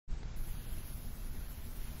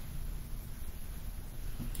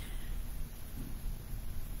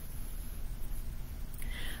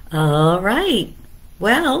All right.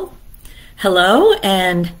 Well, hello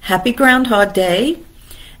and happy Groundhog Day.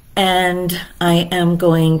 And I am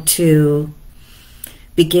going to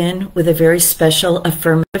begin with a very special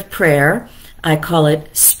affirmative prayer. I call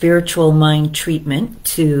it spiritual mind treatment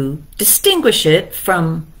to distinguish it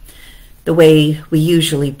from the way we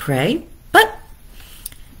usually pray, but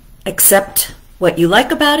accept what you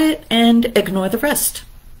like about it and ignore the rest.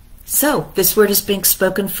 So, this word is being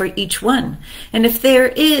spoken for each one. And if there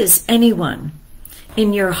is anyone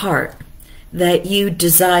in your heart that you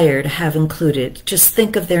desire to have included, just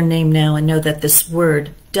think of their name now and know that this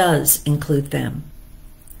word does include them.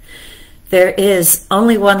 There is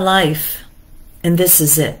only one life, and this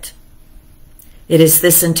is it. It is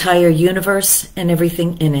this entire universe and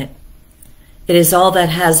everything in it. It is all that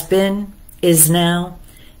has been, is now,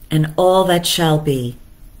 and all that shall be.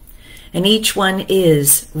 And each one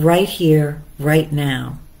is right here, right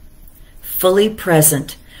now, fully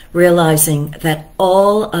present, realizing that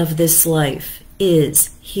all of this life is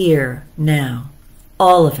here now,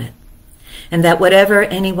 all of it. And that whatever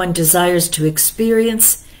anyone desires to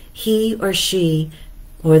experience, he or she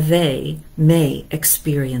or they may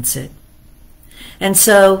experience it. And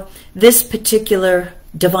so this particular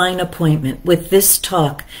divine appointment with this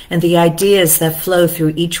talk and the ideas that flow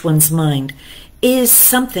through each one's mind is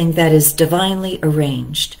something that is divinely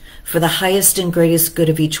arranged for the highest and greatest good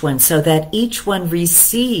of each one, so that each one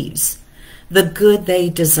receives the good they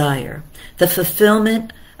desire, the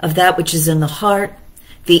fulfillment of that which is in the heart,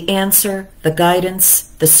 the answer, the guidance,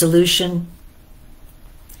 the solution,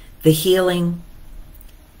 the healing,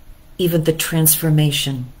 even the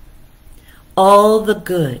transformation. All the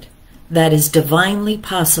good that is divinely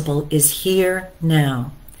possible is here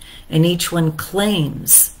now, and each one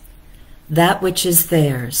claims that which is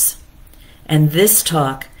theirs. And this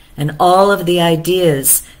talk and all of the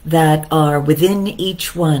ideas that are within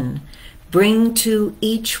each one bring to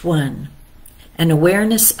each one an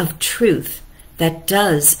awareness of truth that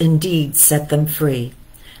does indeed set them free.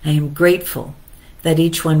 I am grateful that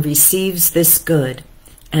each one receives this good,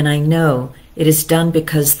 and I know it is done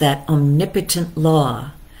because that omnipotent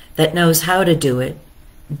law that knows how to do it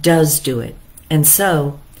does do it. And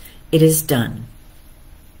so it is done.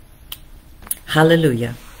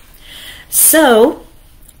 Hallelujah. So,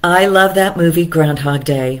 I love that movie, Groundhog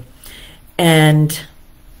Day. And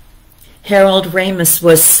Harold Ramis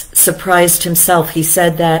was surprised himself. He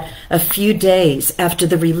said that a few days after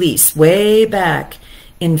the release, way back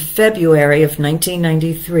in February of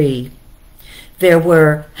 1993, there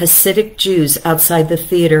were Hasidic Jews outside the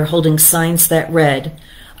theater holding signs that read,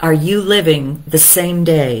 "Are you living the same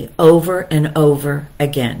day over and over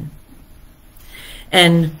again?"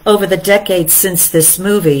 And over the decades since this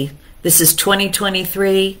movie, this is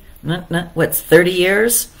 2023, what's 30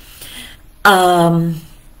 years? Every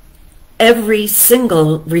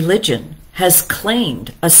single religion has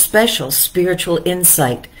claimed a special spiritual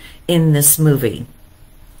insight in this movie.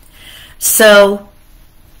 So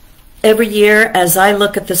every year as I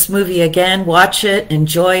look at this movie again, watch it,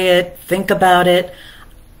 enjoy it, think about it,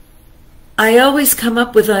 I always come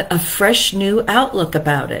up with a fresh new outlook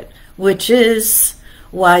about it, which is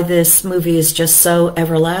why this movie is just so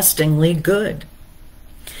everlastingly good.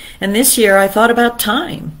 And this year I thought about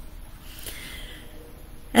time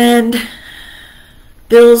and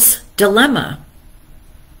Bill's dilemma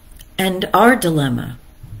and our dilemma.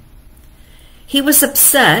 He was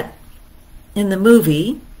upset in the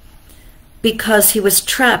movie because he was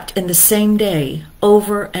trapped in the same day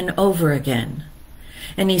over and over again.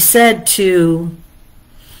 And he said to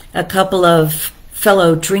a couple of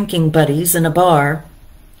fellow drinking buddies in a bar,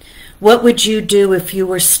 "What would you do if you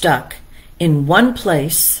were stuck in one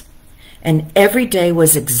place and every day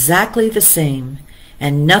was exactly the same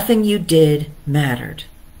and nothing you did mattered?"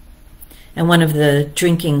 And one of the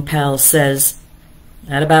drinking pals says,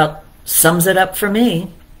 "That about sums it up for me."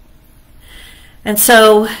 And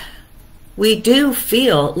so we do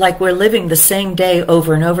feel like we're living the same day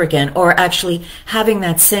over and over again, or actually having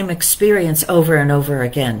that same experience over and over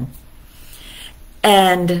again.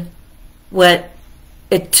 And what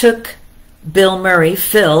it took Bill Murray,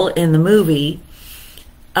 Phil, in the movie,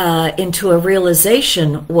 into a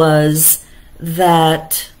realization was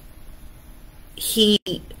that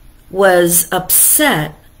he was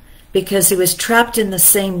upset because he was trapped in the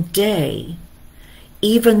same day,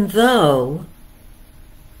 even though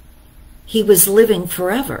he was living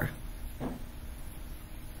forever.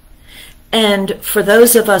 And for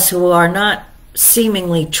those of us who are not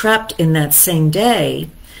seemingly trapped in that same day,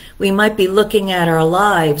 we might be looking at our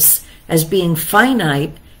lives as being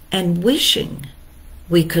finite and wishing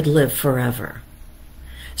we could live forever.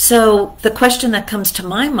 So the question that comes to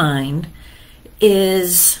my mind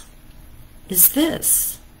is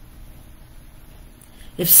this: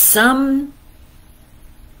 if some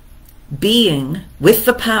being with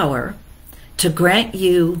the power to grant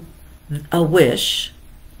you a wish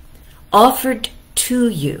offered to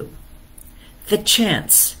you the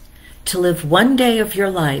chance to live one day of your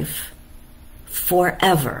life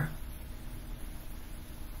forever,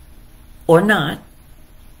 or not,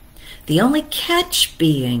 the only catch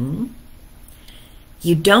being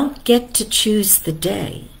you don't get to choose the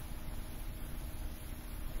day.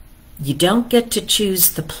 You don't get to choose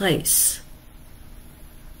the place.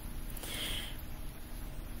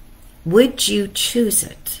 Would you choose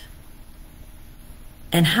it?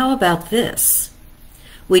 And how about this?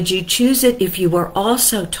 Would you choose it if you were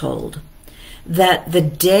also told that the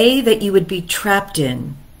day that you would be trapped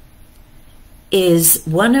in is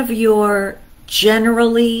one of your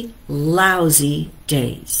generally lousy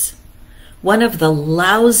days, one of the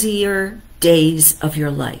lousier days of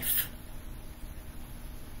your life?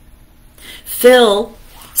 Phil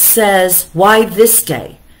says, why this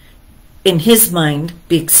day? In his mind,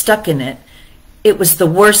 being stuck in it, it was the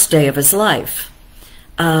worst day of his life.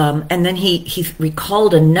 And then he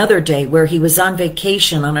recalled another day where he was on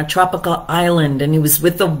vacation on a tropical island and he was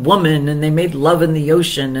with a woman and they made love in the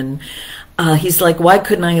ocean. And he's like, why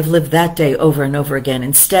couldn't I have lived that day over and over again?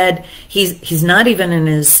 Instead, he's not even in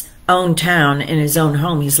his own town, in his own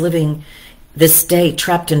home. He's living this day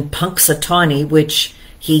trapped in Punxsutawney, which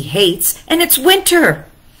he hates, and it's winter.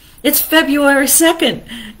 It's February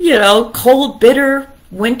 2nd, cold, bitter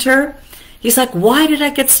winter. He's like, why did I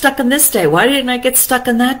get stuck in this day? Why didn't I get stuck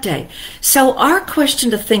in that day? So our question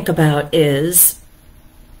to think about is,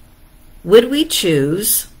 would we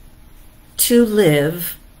choose to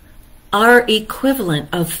live our equivalent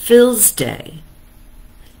of Phil's day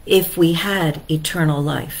if we had eternal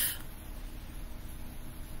life?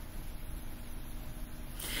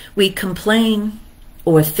 We complain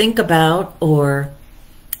or think about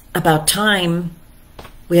time.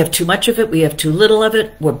 We have too much of it. We have too little of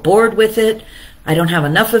it. We're bored with it. I don't have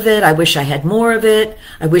enough of it. I wish I had more of it.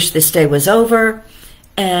 I wish this day was over.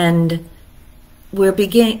 And we're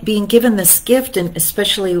being given this gift, and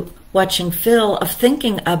especially watching Phil, of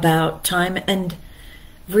thinking about time and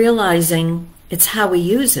realizing it's how we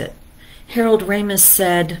use it. Harold Ramis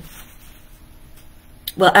said,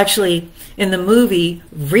 well, actually, in the movie,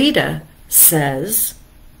 Rita says,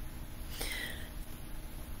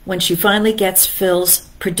 when she finally gets Phil's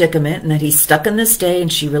predicament and that he's stuck in this day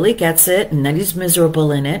and she really gets it and that he's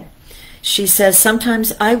miserable in it, she says,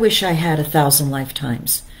 sometimes I wish I had 1,000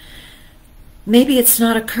 lifetimes. Maybe it's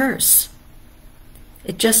not a curse.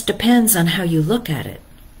 It just depends on how you look at it.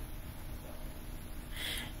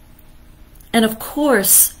 And of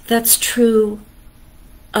course, that's true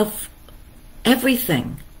of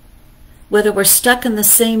everything. Whether we're stuck in the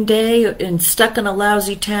same day and stuck in a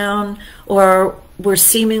lousy town, or we're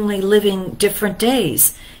seemingly living different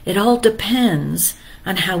days, it all depends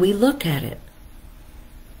on how we look at it.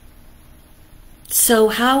 So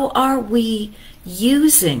how are we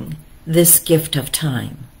using this gift of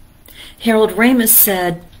time? Harold Ramis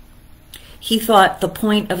said he thought the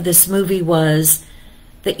point of this movie was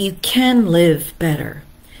that you can live better,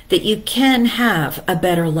 that you can have a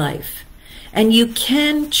better life, and you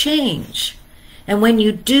can change. And when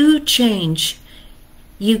you do change,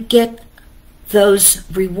 you get those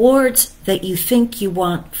rewards that you think you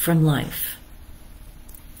want from life.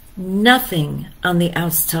 Nothing on the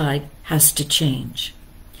outside has to change.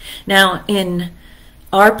 Now, in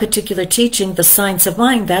our particular teaching, the science of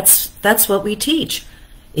mind, that's what we teach.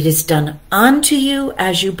 It is done unto you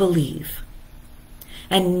as you believe.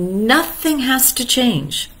 And nothing has to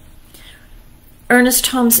change. Ernest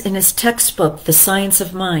Holmes, in his textbook, The Science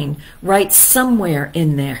of Mind, writes somewhere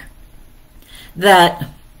in there that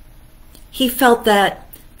he felt that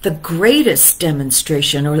the greatest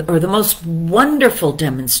demonstration, or the most wonderful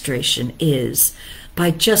demonstration, is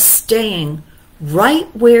by just staying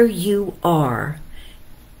right where you are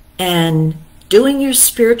and doing your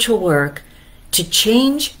spiritual work to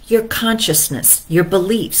change your consciousness, your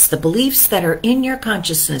beliefs, the beliefs that are in your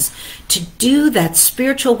consciousness, to do that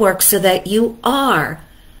spiritual work so that you are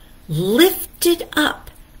lifted up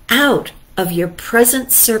out of your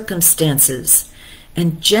present circumstances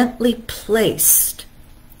and gently placed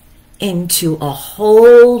into a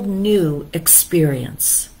whole new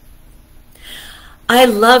experience. I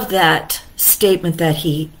love that statement that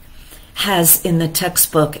he has in the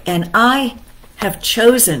textbook, and I have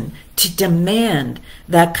chosen to demand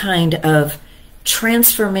that kind of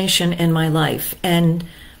transformation in my life. And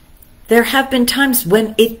there have been times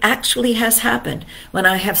when it actually has happened, when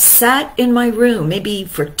I have sat in my room, maybe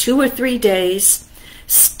for 2 or 3 days,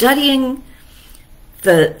 studying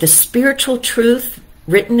the spiritual truth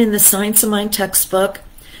written in the Science of Mind textbook,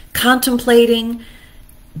 contemplating,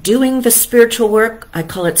 doing the spiritual work, I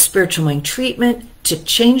call it spiritual mind treatment, to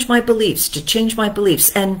change my beliefs,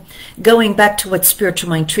 And going back to what spiritual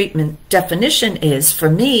mind treatment definition is, for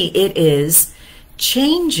me, it is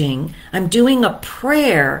changing. I'm doing a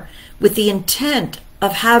prayer with the intent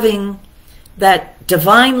of having that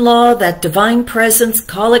divine law, that divine presence,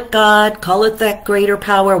 call it God, call it that greater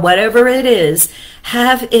power, whatever it is,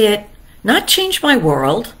 have it not change my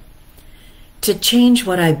world, to change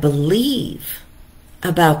what I believe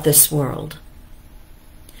about this world.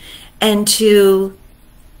 And to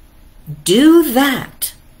do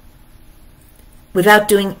that without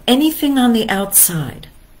doing anything on the outside.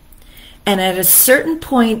 And at a certain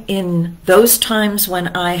point in those times when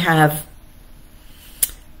I have,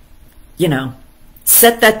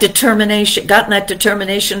 set that determination, gotten that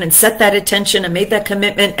determination and set that attention and made that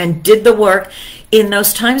commitment and did the work, in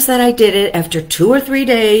those times that I did it, after 2 or 3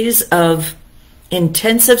 days of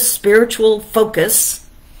intensive spiritual focus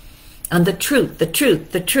on the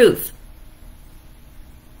truth.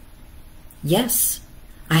 Yes,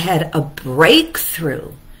 I had a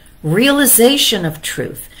breakthrough, realization of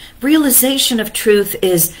truth. Realization of truth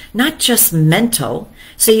is not just mental,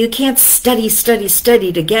 so you can't study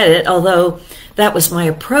to get it, although that was my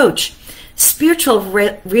approach. Spiritual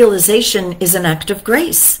realization is an act of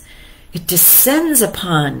grace. It descends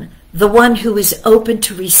upon the one who is open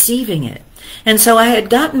to receiving it. And so I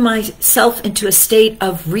had gotten myself into a state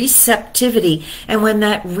of receptivity. And when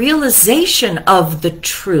that realization of the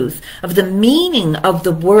truth, of the meaning of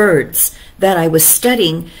the words that I was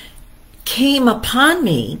studying came upon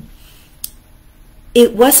me,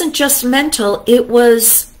 it wasn't just mental, it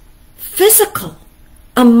was physical,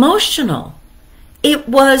 emotional. It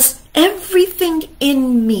was everything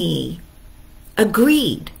in me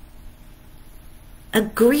agreed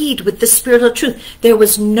with the spiritual truth. There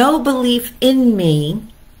was no belief in me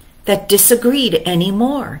that disagreed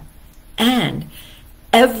anymore. And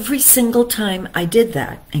every single time I did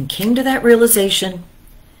that and came to that realization,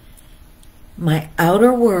 my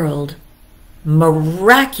outer world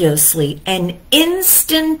miraculously and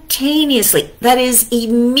instantaneously, that is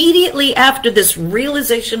immediately after this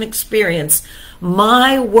realization experience,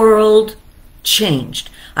 my world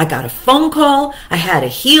changed. I got a phone call, I had a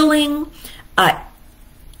healing,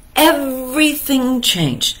 everything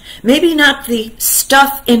changed. Maybe not the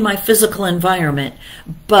stuff in my physical environment,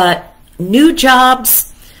 but new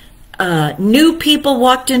jobs, new people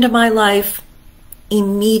walked into my life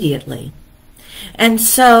immediately. And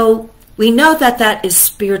so we know that that is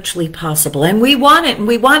spiritually possible, and we want it,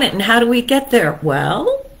 and how do we get there?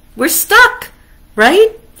 Well, we're stuck,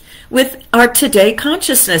 right? With our today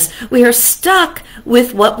consciousness. We are stuck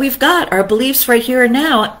with what we've got, our beliefs right here and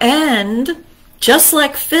now, and just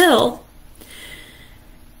like Phil,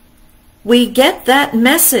 we get that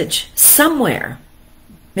message somewhere,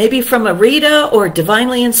 maybe from a Rita or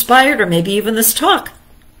divinely inspired, or maybe even this talk,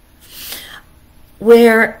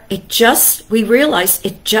 where we realize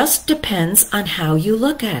it just depends on how you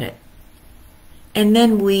look at it. And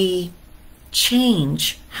then we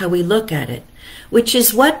change how we look at it, which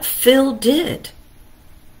is what Phil did.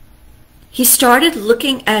 He started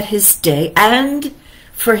looking at his day, and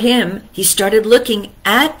for him, he started looking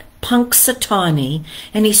at Punxsutawney,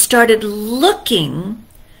 and he started looking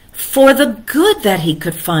for the good that he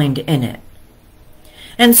could find in it.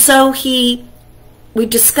 And so we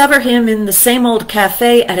discover him in the same old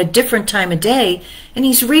cafe at a different time of day, and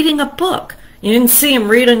he's reading a book. You didn't see him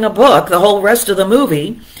reading a book the whole rest of the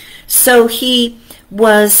movie. So he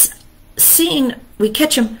was we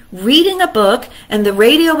catch him reading a book, and the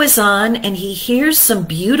radio is on, and he hears some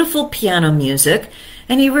beautiful piano music,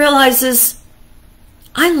 and he realizes,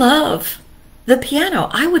 I love the piano.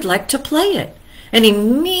 I would like to play it. And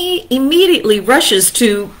he immediately rushes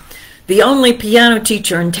to the only piano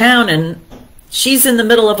teacher in town, and she's in the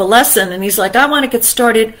middle of a lesson, and he's like, I want to get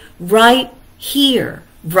started right here,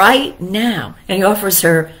 right now. And he offers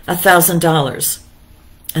her $1,000.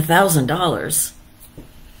 $1,000.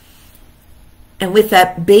 And with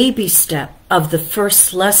that baby step of the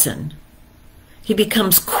first lesson, he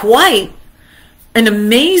becomes quite an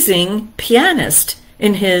amazing pianist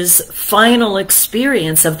in his final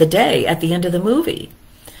experience of the day at the end of the movie.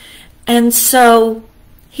 And so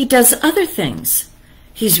he does other things.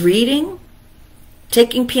 He's reading,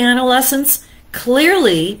 taking piano lessons.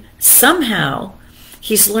 Clearly, somehow,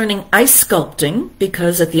 he's learning ice sculpting,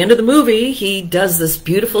 because at the end of the movie, he does this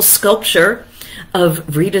beautiful sculpture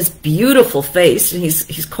of Rita's beautiful face, and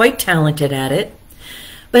he's quite talented at it.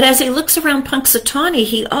 But as he looks around Punxsutawney,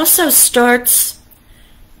 he also starts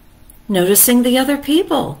noticing the other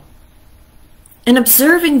people and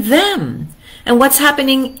observing them and what's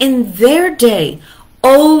happening in their day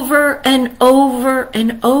over and over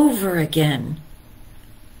and over again.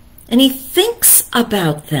 And he thinks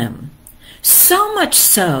about them, so much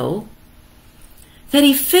so that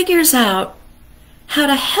he figures out how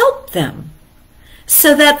to help them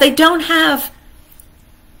so that they don't have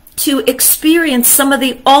to experience some of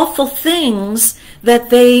the awful things that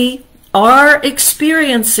they are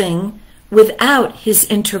experiencing without his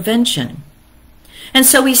intervention. And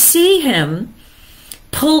so we see him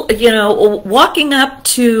walking up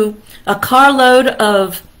to a carload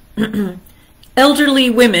of elderly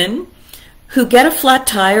women who get a flat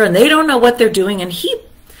tire and they don't know what they're doing, and he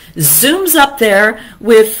zooms up there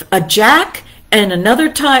with a jack and another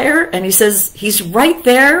tire, and he says he's right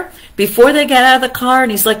there before they get out of the car,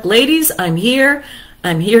 and he's like, ladies, I'm here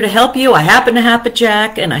to help you. I happen to have a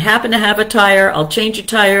jack and I happen to have a tire. I'll change your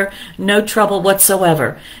tire, no trouble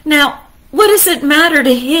whatsoever. Now, what does it matter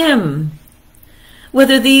to him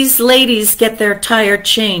whether these ladies get their tire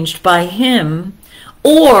changed by him,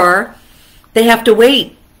 or they have to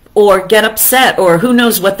wait or get upset, or who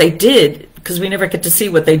knows what they did, because we never get to see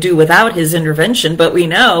what they do without his intervention, but we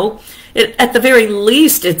know at the very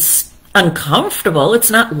least it's uncomfortable.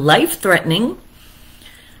 It's not life-threatening.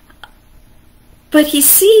 But he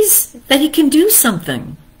sees that he can do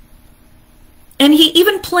something. And he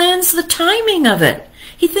even plans the timing of it.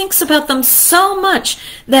 He thinks about them so much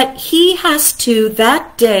that he has to,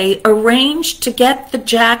 that day, arrange to get the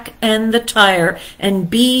jack and the tire and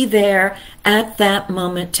be there at that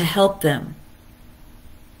moment to help them.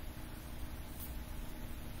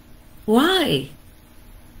 Why?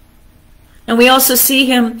 And we also see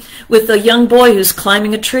him with a young boy who's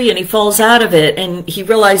climbing a tree, and he falls out of it, and he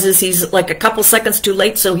realizes he's like a couple seconds too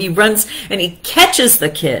late, so he runs and he catches the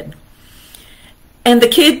kid. And the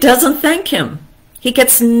kid doesn't thank him. He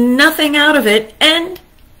gets nothing out of it, and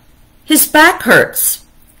his back hurts,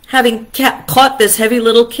 having caught this heavy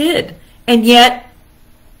little kid. And yet,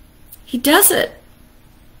 he does it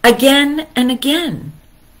again and again.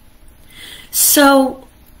 So,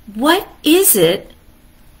 what is it?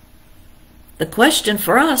 The question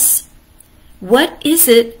for us, what is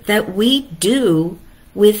it that we do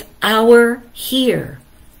with our here,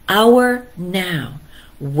 our now,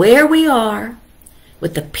 where we are,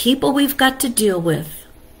 with the people we've got to deal with?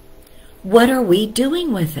 What are we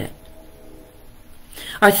doing with it?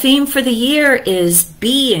 Our theme for the year is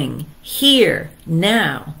being here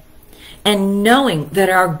now and knowing that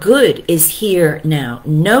our good is here now.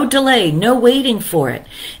 No delay, no waiting for it.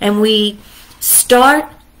 And we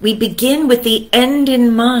begin with the end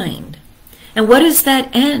in mind. And what is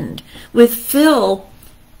that end? With Phil,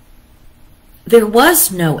 there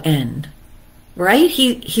was no end, right?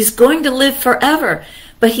 He's going to live forever,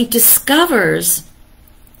 but he discovers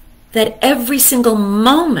that every single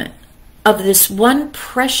moment of this one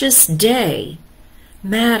precious day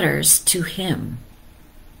matters to him.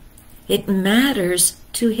 It matters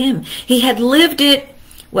to him. He had lived it,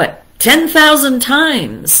 10,000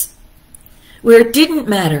 times, where it didn't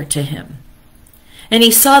matter to him. And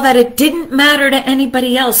he saw that it didn't matter to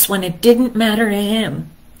anybody else when it didn't matter to him.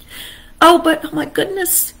 Oh my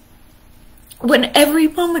goodness, when every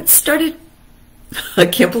moment started, I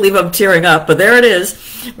can't believe I'm tearing up, but there it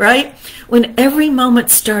is, right? When every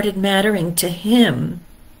moment started mattering to him,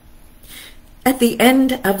 at the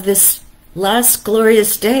end of this last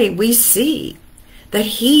glorious day, we see that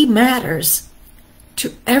he matters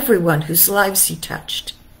to everyone whose lives he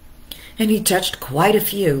touched. And he touched quite a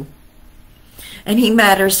few. And he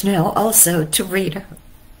matters now also to Rita.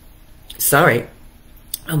 Sorry.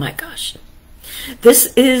 Oh my gosh.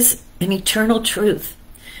 This is an eternal truth.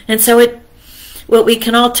 And so what we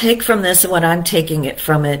can all take from this, and what I'm taking it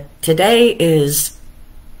from it today, is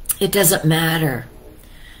it doesn't matter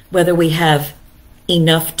whether we have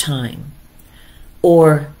enough time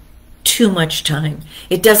or too much time.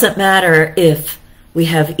 It doesn't matter if we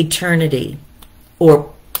have eternity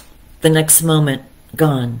or the next moment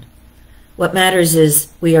gone. What matters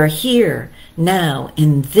is we are here now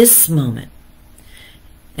in this moment.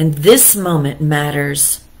 And this moment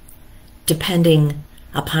matters depending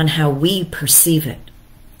upon how we perceive it.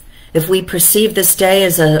 If we perceive this day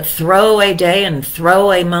as a throwaway day and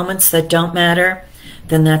throwaway moments that don't matter,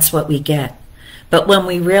 then that's what we get. But when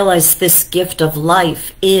we realize this gift of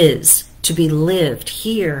life is to be lived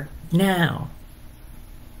here now,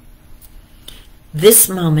 this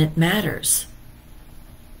moment matters.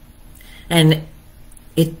 And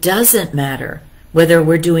it doesn't matter whether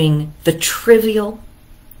we're doing the trivial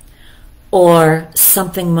or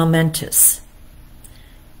something momentous.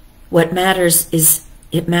 What matters is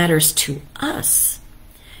it matters to us.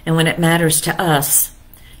 And when it matters to us,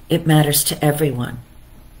 it matters to everyone.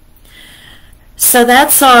 So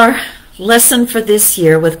that's our lesson for this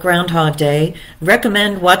year with Groundhog Day.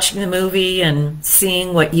 Recommend watching the movie and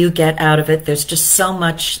seeing what you get out of it. There's just so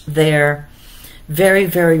much there. Very,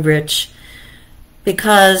 very rich.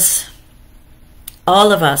 Because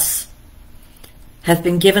all of us have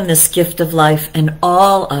been given this gift of life, and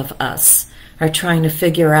all of us are trying to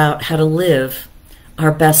figure out how to live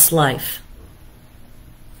our best life.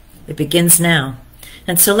 It begins now.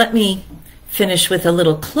 And so let me finish with a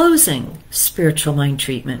little closing spiritual mind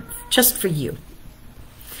treatment, just for you.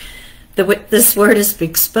 This word is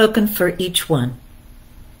spoken for each one.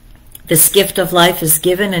 This gift of life is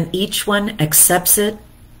given, and each one accepts it,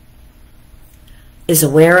 is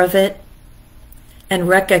aware of it, and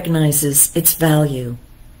recognizes its value.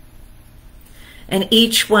 And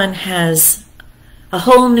each one has a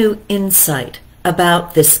whole new insight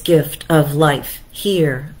about this gift of life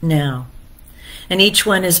here, now. And each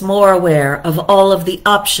one is more aware of all of the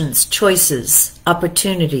options, choices,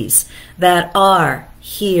 opportunities that are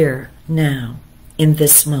here, now, in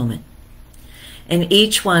this moment. And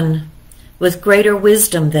each one, with greater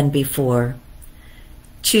wisdom than before,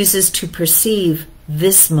 chooses to perceive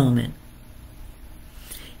this moment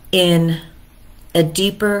in a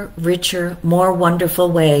deeper, richer, more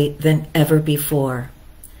wonderful way than ever before.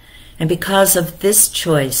 And because of this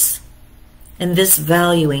choice and this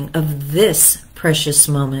valuing of this precious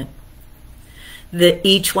moment, that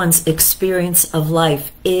each one's experience of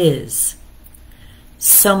life is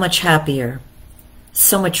so much happier,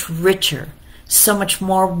 so much richer, so much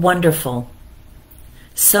more wonderful,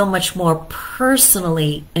 so much more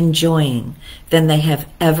personally enjoying than they have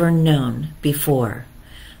ever known before.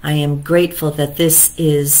 I am grateful that this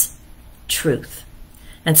is truth.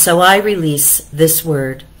 And so I release this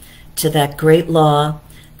word to that great law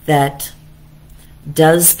that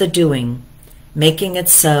does the doing, making it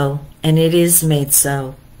so, and it is made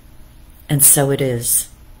so, and so it is.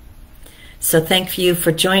 So thank you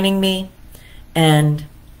for joining me, and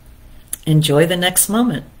enjoy the next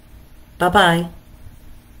moment. Bye-bye.